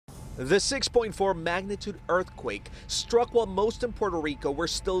The 6.4 magnitude earthquake struck while most in Puerto Rico were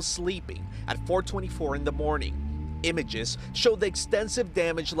still sleeping at 4:24 in the morning. Images show the extensive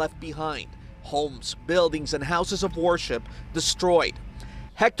damage left behind. Homes, buildings, and houses of worship destroyed.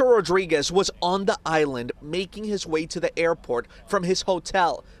 Hector Rodriguez was on the island making his way to the airport from his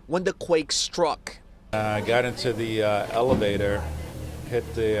hotel when the quake struck. I got into the elevator,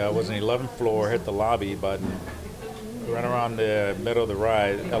 hit the, was an 11th floor, hit the lobby button. Right around the middle of the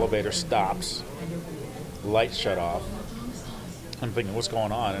ride, elevator stops, lights shut off. I'm thinking, what's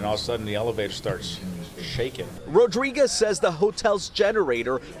going on? And all of a sudden the elevator starts shaking. Rodriguez says the hotel's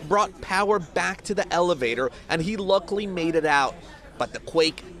generator brought power back to the elevator and he luckily made it out. But the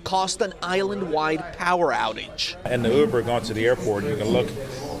quake caused an island-wide power outage. In the Uber going to the airport, you can look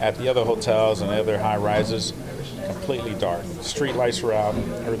at the other hotels and the other high-rises, completely dark. Street lights were out,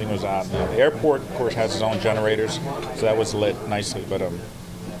 everything was out. Now, the airport, of course, has its own generators, so that was lit nicely. But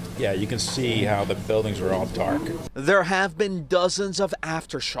yeah, you can see how the buildings were all dark. There have been dozens of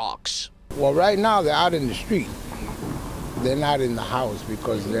aftershocks. Well, right now they're out in the street. They're not in the house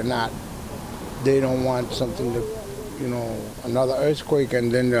because they don't want something to, another earthquake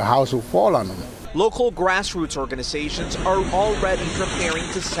and then the house will fall on them. Local grassroots organizations are already preparing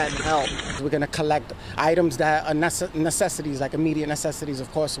to send help. We're going to collect items that are necessities, like immediate necessities,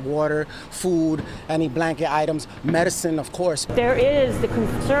 of course, water, food, any blanket items, medicine, of course. There is the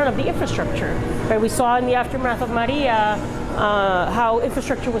concern of the infrastructure. Right? We saw in the aftermath of Maria how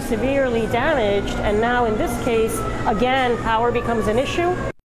infrastructure was severely damaged, and now in this case, again, power becomes an issue.